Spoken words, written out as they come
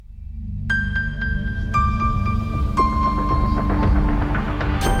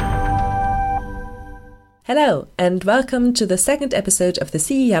Hello, and welcome to the second episode of the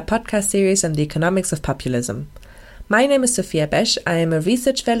CER podcast series on the economics of populism. My name is Sophia Besch. I am a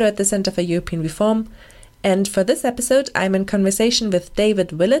research fellow at the Center for European Reform, and for this episode I'm in conversation with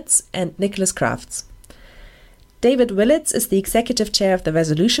David Willetts and Nicholas Crafts. David Willetts is the executive chair of the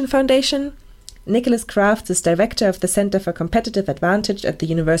Resolution Foundation. Nicholas Crafts is director of the Center for Competitive Advantage at the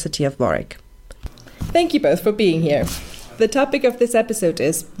University of Warwick. Thank you both for being here. The topic of this episode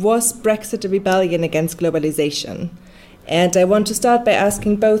is, was Brexit a rebellion against globalization? And I want to start by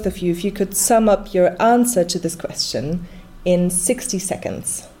asking both of you if you could sum up your answer to this question in 60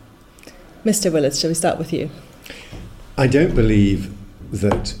 seconds. Mr. Willetts, shall we start with you? I don't believe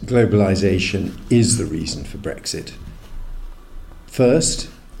that globalization is the reason for Brexit. First,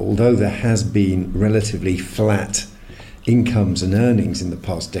 although there has been relatively flat incomes and earnings in the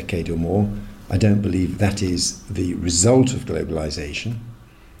past decade or more, I don't believe that is the result of globalization.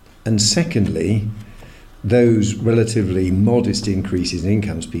 And secondly, those relatively modest increases in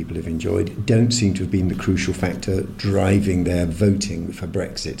incomes people have enjoyed don't seem to have been the crucial factor driving their voting for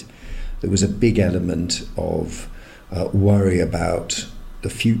Brexit. There was a big element of worry about the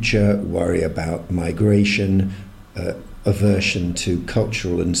future, worry about migration, aversion to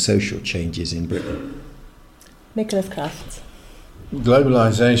cultural and social changes in Britain. Nicholas Crafts.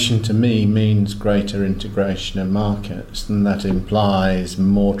 Globalisation to me means greater integration of markets, and that implies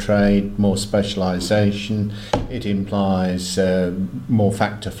more trade, more specialisation. It implies more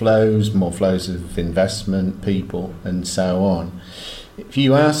factor flows, more flows of investment, people, and so on. If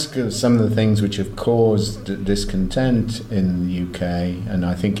you ask some of the things which have caused discontent in the UK, and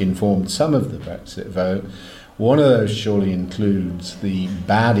I think informed some of the Brexit vote, one of those surely includes the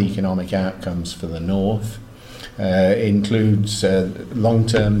bad economic outcomes for the North. Includes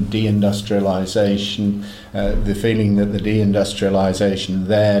long-term deindustrialisation, the feeling that the deindustrialisation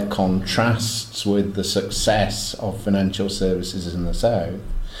there contrasts with the success of financial services in the South.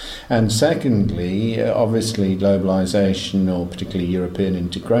 And secondly, obviously globalisation, or particularly European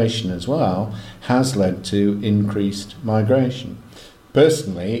integration as well, has led to increased migration.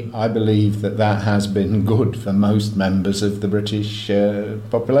 Personally, I believe that has been good for most members of the British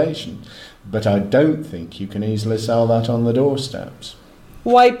population. But I don't think you can easily sell that on the doorsteps.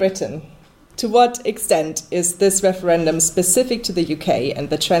 Why Britain? To what extent is this referendum specific to the UK and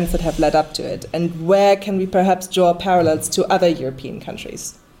the trends that have led up to it? And where can we perhaps draw parallels to other European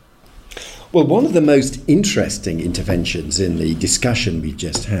countries? Well, one of the most interesting interventions in the discussion we've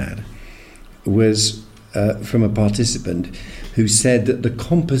just had was from a participant who said that the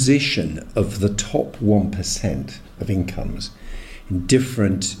composition of the top 1% of incomes in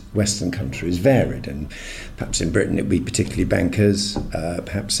different Western countries varied, and perhaps in Britain it would be particularly bankers,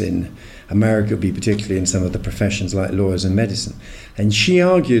 perhaps in America it would be particularly in some of the professions like lawyers and medicine. And she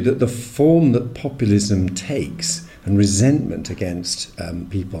argued that the form that populism takes and resentment against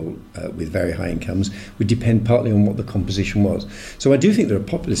people with very high incomes would depend partly on what the composition was. So I do think there are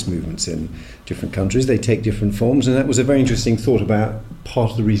populist movements in different countries. They take different forms, and that was a very interesting thought about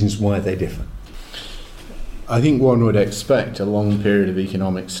part of the reasons why they differ. I think one would expect a long period of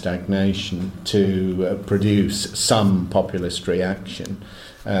economic stagnation to produce some populist reaction.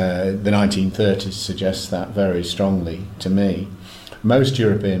 The 1930s suggests that very strongly to me. Most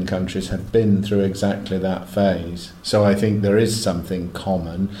European countries have been through exactly that phase. So I think there is something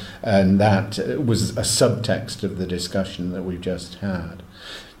common, and that was a subtext of the discussion that we've just had.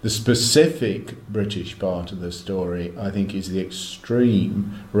 The specific British part of the story, I think, is the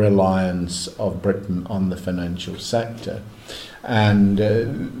extreme reliance of Britain on the financial sector.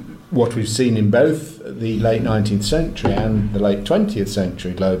 And what we've seen in both the late 19th century and the late 20th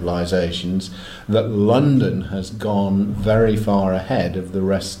century globalisations, that London has gone very far ahead of the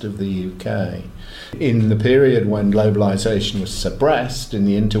rest of the UK. In the period when globalisation was suppressed, in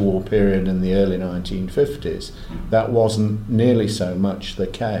the interwar period in the early 1950s, that wasn't nearly so much the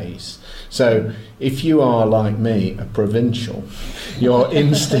case. So if you are, like me, a provincial, your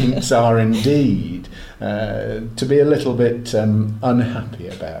instincts are indeed to be a little bit unhappy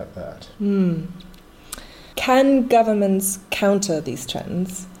about that. Can governments counter these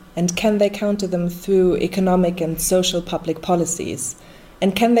trends? And can they counter them through economic and social public policies?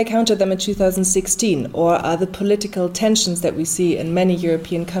 And can they counter them in 2016? Or are the political tensions that we see in many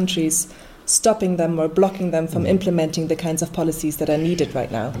European countries stopping them or blocking them from implementing the kinds of policies that are needed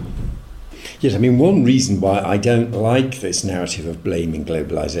right now? Yes, I mean, one reason why I don't like this narrative of blaming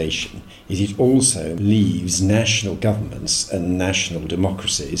globalisation is it also leaves national governments and national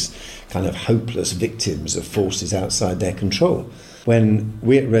democracies kind of hopeless victims of forces outside their control. When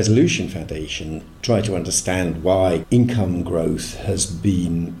we at Resolution Foundation try to understand why income growth has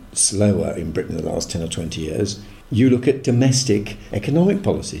been slower in Britain in the last 10 or 20 years, you look at domestic economic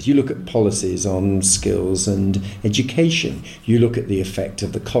policies. You look at policies on skills and education. You look at the effect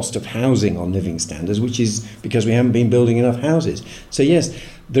of the cost of housing on living standards, which is because we haven't been building enough houses. So yes,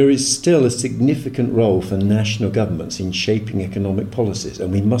 there is still a significant role for national governments in shaping economic policies,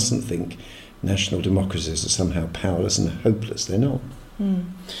 and we mustn't think national democracies are somehow powerless and hopeless. They're not.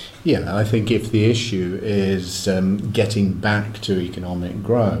 Yeah, I think if the issue is getting back to economic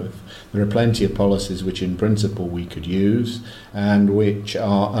growth, there are plenty of policies which in principle we could use and which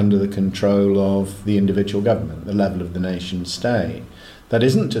are under the control of the individual government, the level of the nation state. That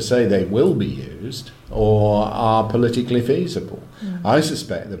isn't to say they will be used or are politically feasible. I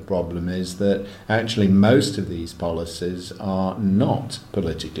suspect the problem is that actually most of these policies are not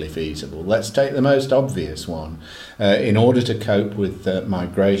politically feasible. Let's take the most obvious one. In order to cope with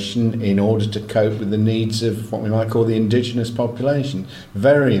migration, in order to cope with the needs of what we might call the indigenous population,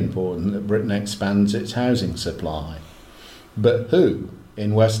 very important that Britain expands its housing supply. But who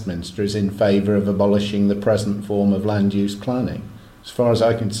in Westminster is in favour of abolishing the present form of land use planning? As far as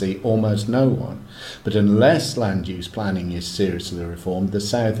I can see, almost no one. But unless land use planning is seriously reformed, the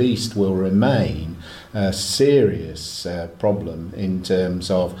South East will remain a serious problem in terms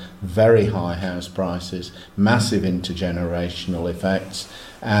of very high house prices, massive intergenerational effects,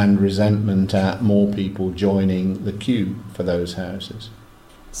 and resentment at more people joining the queue for those houses.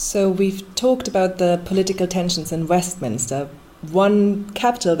 So we've talked about the political tensions in Westminster. One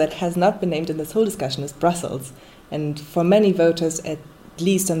capital that has not been named in this whole discussion is Brussels. And for many voters, at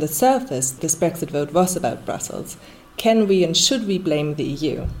least on the surface, this Brexit vote was about Brussels. Can we and should we blame the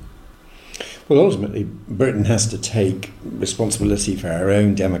EU? Well, ultimately, Britain has to take responsibility for our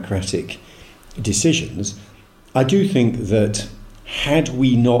own democratic decisions. I do think that had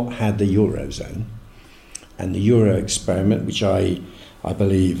we not had the Eurozone and the Euro experiment, which I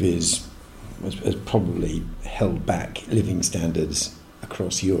believe has probably held back living standards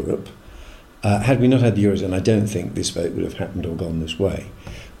across Europe, had we not had the Eurozone, I don't think this vote would have happened or gone this way.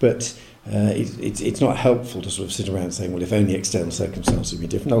 But it's not helpful to sort of sit around saying, well, if only external circumstances would be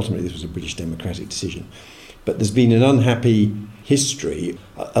different. Ultimately, this was a British democratic decision. But there's been an unhappy history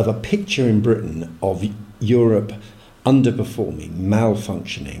of a picture in Britain of Europe underperforming,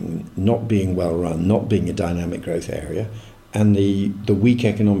 malfunctioning, not being well run, not being a dynamic growth area, and the weak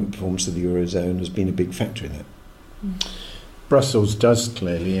economic performance of the Eurozone has been a big factor in that. Brussels does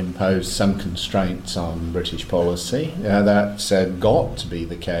clearly impose some constraints on British policy. That's got to be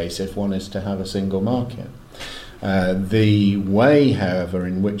the case if one is to have a single market. The way, however,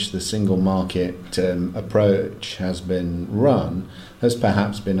 in which the single market approach has been run has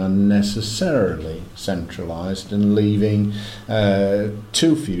perhaps been unnecessarily centralised and leaving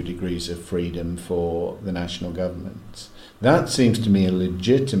too few degrees of freedom for the national governments. That seems to me a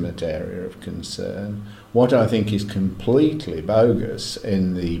legitimate area of concern. What I think is completely bogus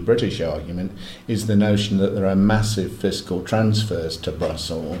in the British argument is the notion that there are massive fiscal transfers to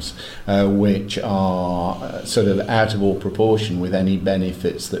Brussels which are sort of out of all proportion with any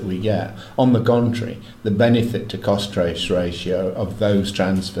benefits that we get. On the contrary, the benefit to cost ratio of those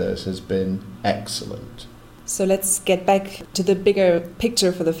transfers has been excellent. So let's get back to the bigger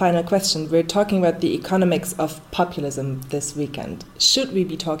picture for the final question. We're talking about the economics of populism this weekend. Should we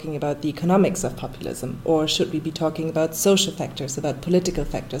be talking about the economics of populism, or should we be talking about social factors, about political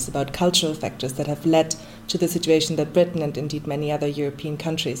factors, about cultural factors that have led to the situation that Britain and indeed many other European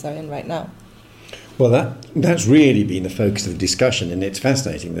countries are in right now? Well, that's really been the focus of the discussion, and it's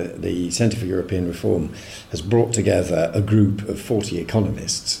fascinating that the Centre for European Reform has brought together a group of 40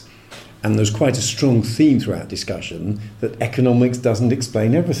 economists. And there's quite a strong theme throughout discussion that economics doesn't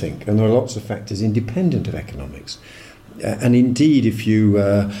explain everything, and there are lots of factors independent of economics. And indeed, if you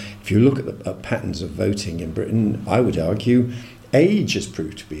look at the patterns of voting in Britain, I would argue age has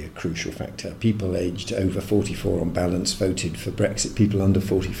proved to be a crucial factor. People aged over 44 on balance voted for Brexit. People under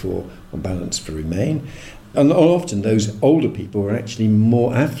 44 on balance for Remain. And often those older people were actually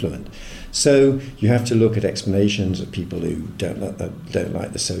more affluent. So you have to look at explanations of people who don't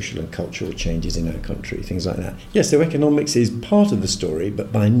like the social and cultural changes in our country, things like that. Yes, so economics is part of the story,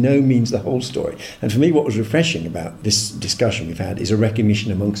 but by no means the whole story. And for me, what was refreshing about this discussion we've had is a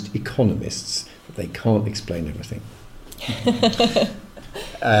recognition amongst economists that they can't explain everything.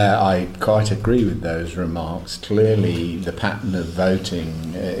 I quite agree with those remarks. Clearly, the pattern of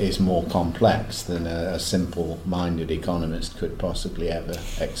voting is more complex than a simple-minded economist could possibly ever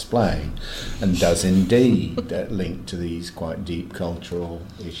explain, and does indeed link to these quite deep cultural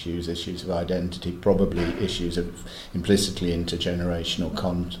issues of identity, probably issues of implicitly intergenerational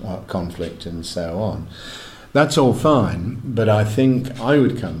conflict and so on. That's all fine, but I think I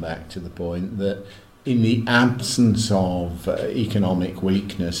would come back to the point that in the absence of economic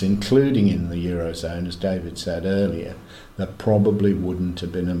weakness, including in the Eurozone, as David said earlier, there probably wouldn't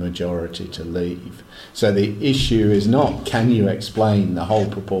have been a majority to leave. So the issue is not can you explain the whole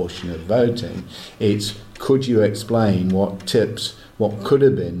proportion of voting, it's could you explain what tips what could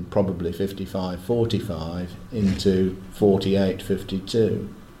have been probably 55-45 into 48-52.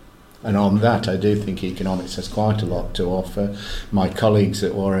 And on that, I do think economics has quite a lot to offer. My colleagues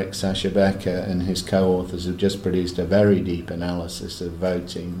at Warwick, Sasha Becker, and his co-authors have just produced a very deep analysis of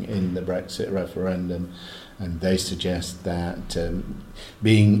voting in the Brexit referendum, and they suggest that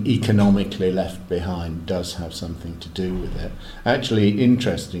being economically left behind does have something to do with it. Actually,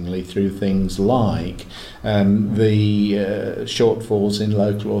 interestingly, through things like the shortfalls in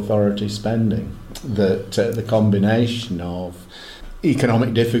local authority spending, that the combination of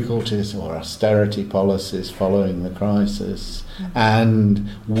economic difficulties or austerity policies following the crisis and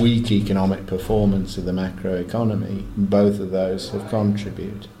weak economic performance of the macroeconomy, both of those have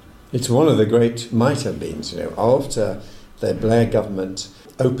contributed. It's one of the great might-have-beens, after the Blair government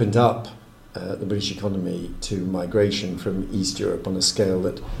opened up the British economy to migration from East Europe on a scale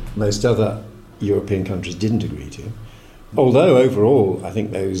that most other European countries didn't agree to. Although overall, I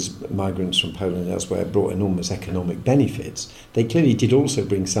think those migrants from Poland and elsewhere brought enormous economic benefits, they clearly did also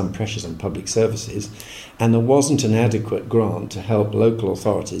bring some pressures on public services, and there wasn't an adequate grant to help local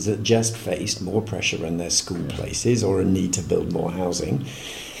authorities that just faced more pressure in their school places or a need to build more housing.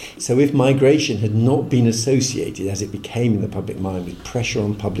 So if migration had not been associated, as it became in the public mind, with pressure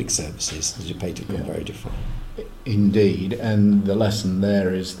on public services, the debate would have been very different. Indeed, and the lesson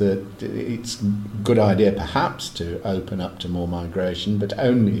there is that it's a good idea perhaps to open up to more migration, but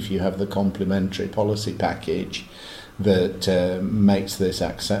only if you have the complementary policy package that makes this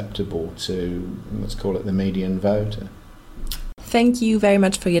acceptable to, let's call it, the median voter. Thank you very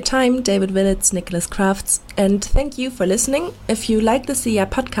much for your time, David Willetts, Nicholas Crafts, and thank you for listening. If you like the CER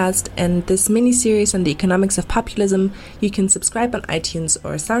podcast and this mini-series on the economics of populism, you can subscribe on iTunes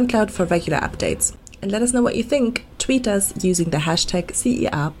or SoundCloud for regular updates. And let us know what you think. Tweet us using the hashtag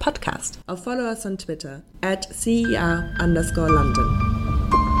CER podcast. Or follow us on Twitter @CER_London.